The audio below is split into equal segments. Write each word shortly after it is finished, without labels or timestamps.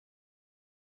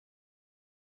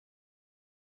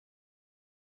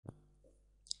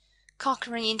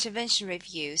Cochrane intervention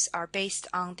reviews are based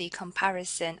on the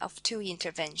comparison of two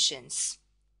interventions.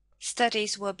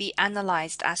 Studies will be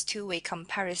analyzed as two-way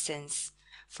comparisons,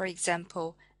 for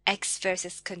example, X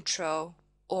versus control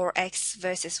or X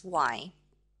versus Y.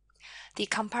 The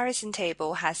comparison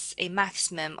table has a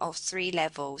maximum of 3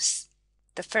 levels.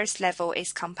 The first level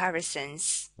is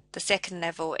comparisons, the second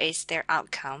level is their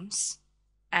outcomes,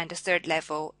 and the third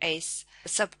level is the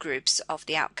subgroups of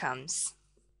the outcomes.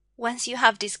 Once you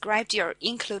have described your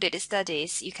included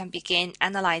studies, you can begin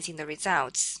analyzing the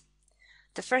results.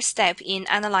 The first step in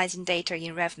analyzing data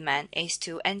in RevMan is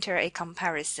to enter a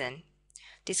comparison,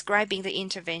 describing the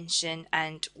intervention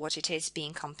and what it is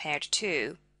being compared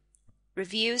to.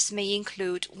 Reviews may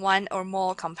include one or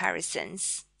more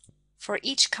comparisons. For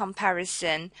each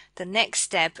comparison, the next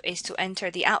step is to enter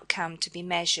the outcome to be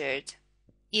measured.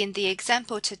 In the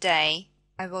example today,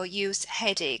 I will use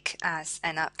headache as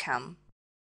an outcome.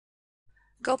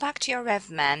 Go back to your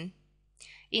RevMan.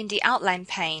 In the outline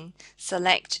pane,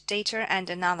 select Data and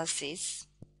Analysis.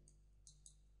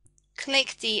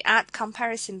 Click the Add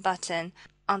Comparison button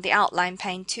on the outline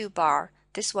pane toolbar.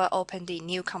 This will open the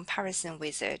new comparison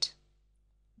wizard.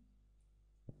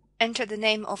 Enter the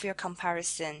name of your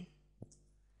comparison.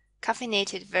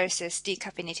 Caffeinated versus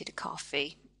decaffeinated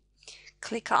coffee.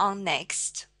 Click on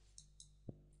Next.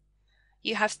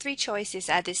 You have 3 choices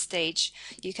at this stage.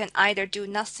 You can either do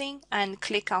nothing and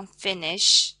click on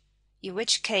Finish, in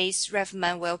which case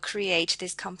RevMan will create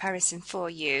this comparison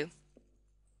for you.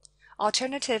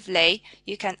 Alternatively,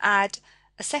 you can add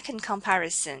a second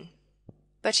comparison.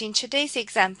 But in today's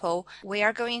example, we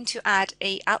are going to add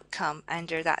an outcome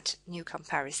under that new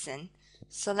comparison.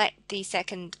 Select the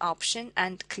second option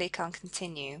and click on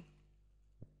Continue.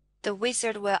 The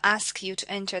wizard will ask you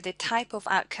to enter the type of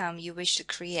outcome you wish to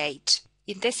create.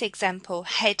 In this example,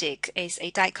 headache is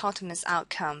a dichotomous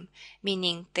outcome,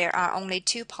 meaning there are only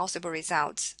 2 possible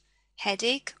results,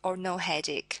 headache or no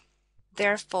headache.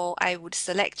 Therefore, I would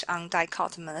select on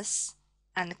dichotomous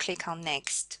and click on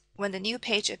Next. When the new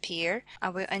page appears, I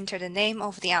will enter the name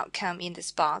of the outcome in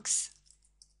this box,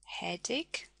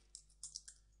 headache,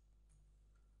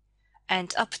 and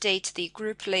update the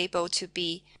group label to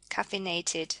be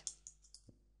caffeinated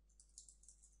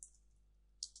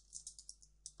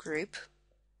group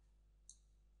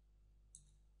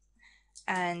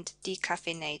and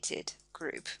decaffeinated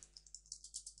group.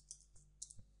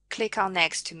 Click on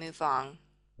Next to move on.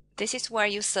 This is where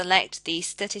you select the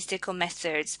statistical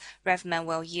methods RevMan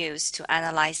will use to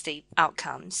analyze the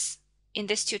outcomes. In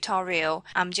this tutorial,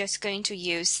 I'm just going to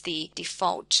use the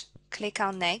default. Click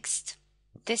on Next.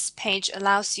 This page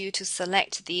allows you to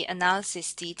select the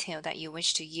analysis detail that you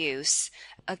wish to use.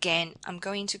 Again, I'm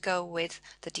going to go with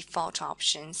the default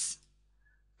options.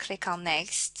 Click on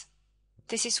Next.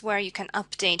 This is where you can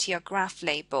update your graph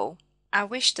label. I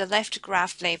wish the left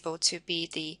graph label to be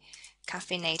the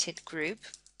caffeinated group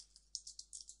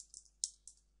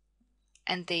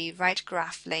and the right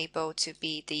graph label to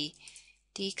be the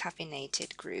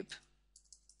decaffeinated group.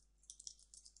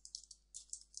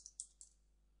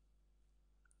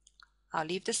 I'll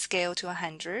leave the scale to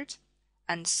 100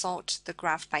 and sort the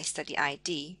graph by study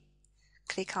ID.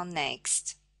 Click on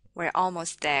Next. We're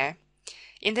almost there.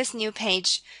 In this new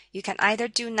page, you can either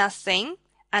do nothing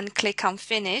and click on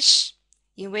Finish,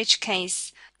 in which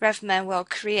case RevMan will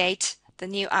create the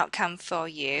new outcome for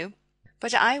you.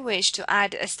 But I wish to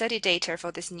add a study data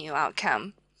for this new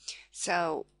outcome.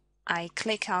 So I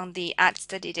click on the Add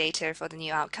Study Data for the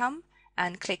new outcome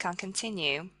and click on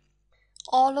Continue.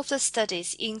 All of the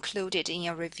studies included in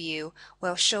your review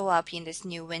will show up in this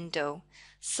new window.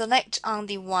 Select on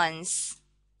the ones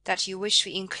that you wish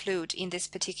to include in this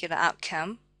particular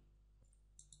outcome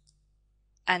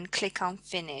and click on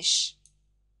Finish.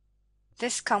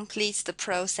 This completes the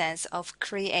process of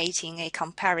creating a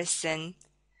comparison,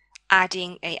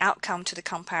 adding an outcome to the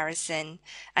comparison,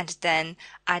 and then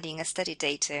adding a study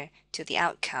data to the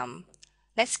outcome.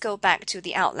 Let's go back to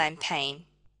the outline pane.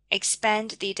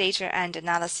 Expand the Data and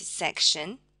Analysis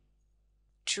section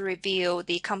to reveal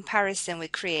the comparison we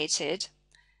created.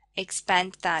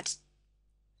 Expand that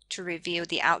to reveal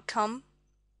the outcome,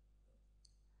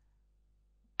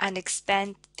 and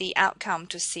expand the outcome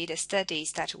to see the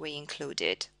studies that we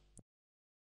included.